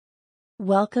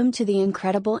Welcome to the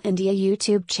Incredible India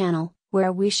YouTube channel,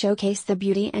 where we showcase the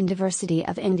beauty and diversity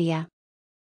of India.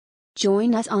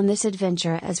 Join us on this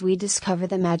adventure as we discover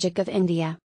the magic of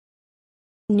India.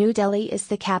 New Delhi is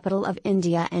the capital of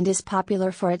India and is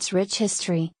popular for its rich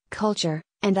history, culture,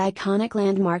 and iconic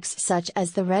landmarks such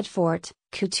as the Red Fort,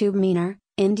 Qutub Minar,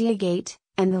 India Gate,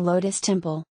 and the Lotus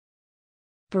Temple.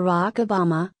 Barack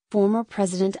Obama, former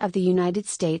President of the United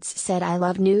States, said, "I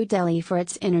love New Delhi for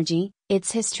its energy,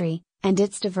 its history, and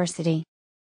its diversity."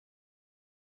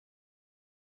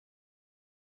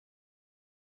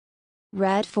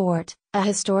 Red Fort, a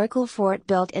historical fort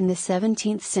built in the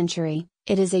 17th century,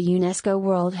 it is a UNESCO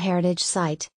World Heritage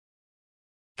Site.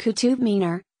 Qutub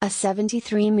Minar, a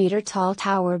 73-meter tall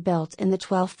tower built in the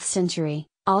 12th century,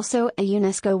 also a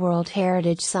UNESCO World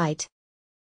Heritage Site.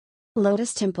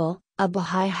 Lotus Temple, a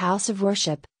Baha'i house of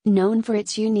worship, known for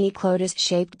its unique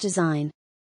lotus-shaped design.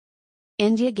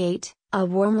 India Gate, a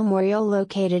war memorial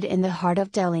located in the heart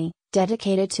of Delhi,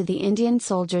 dedicated to the Indian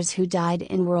soldiers who died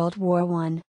in World War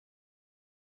I.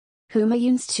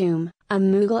 Humayun's tomb, a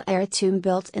Mughal-era tomb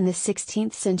built in the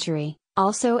 16th century,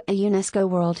 also a UNESCO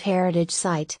World Heritage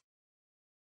Site.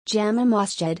 Jama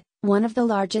Masjid, one of the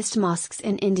largest mosques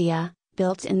in India,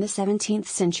 built in the 17th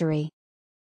century.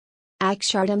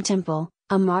 Akshardham Temple,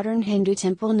 a modern Hindu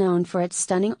temple known for its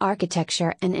stunning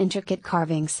architecture and intricate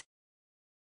carvings.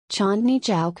 Chandni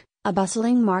Chowk, a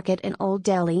bustling market in Old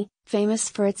Delhi, famous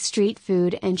for its street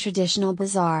food and traditional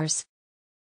bazaars.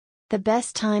 The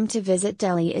best time to visit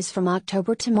Delhi is from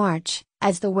October to March,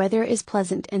 as the weather is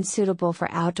pleasant and suitable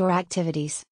for outdoor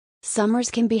activities.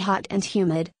 Summers can be hot and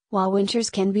humid, while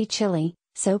winters can be chilly,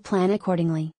 so plan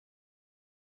accordingly.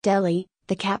 Delhi,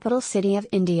 the capital city of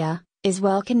India, is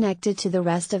well connected to the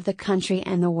rest of the country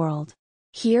and the world.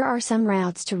 Here are some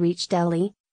routes to reach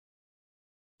Delhi.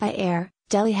 By air,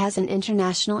 Delhi has an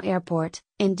international airport,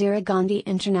 Indira Gandhi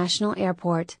International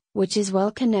Airport, which is well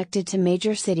connected to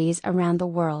major cities around the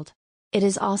world. It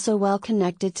is also well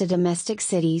connected to domestic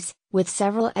cities, with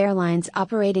several airlines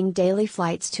operating daily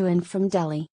flights to and from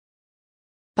Delhi.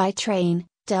 By train,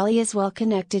 Delhi is well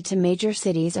connected to major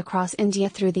cities across India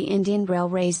through the Indian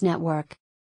Railways network.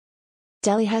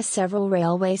 Delhi has several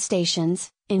railway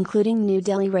stations, including New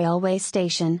Delhi Railway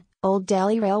Station, Old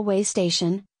Delhi Railway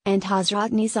Station, and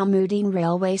Hazrat Nizamuddin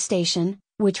Railway Station,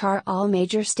 which are all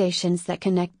major stations that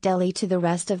connect Delhi to the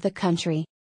rest of the country.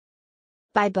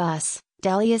 By bus,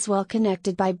 Delhi is well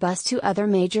connected by bus to other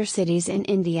major cities in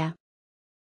India.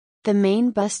 The main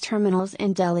bus terminals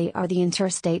in Delhi are the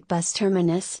Interstate Bus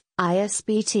Terminus,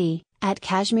 ISBT, at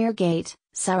Kashmir Gate,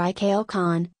 Saraikale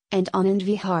Khan, and Anand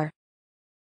Vihar.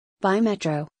 By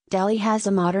metro, Delhi has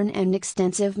a modern and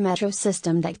extensive metro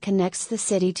system that connects the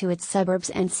city to its suburbs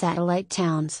and satellite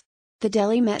towns. The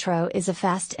Delhi Metro is a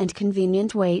fast and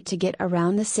convenient way to get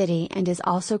around the city and is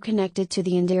also connected to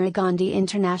the Indira Gandhi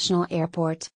International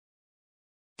Airport.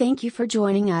 Thank you for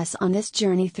joining us on this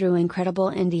journey through incredible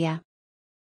India.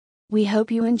 We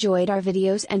hope you enjoyed our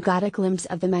videos and got a glimpse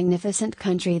of the magnificent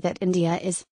country that India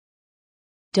is.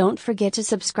 Don't forget to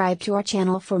subscribe to our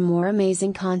channel for more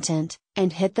amazing content,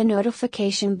 and hit the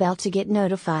notification bell to get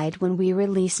notified when we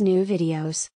release new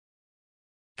videos.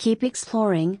 Keep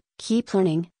exploring, keep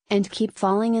learning, and keep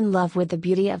falling in love with the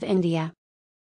beauty of India.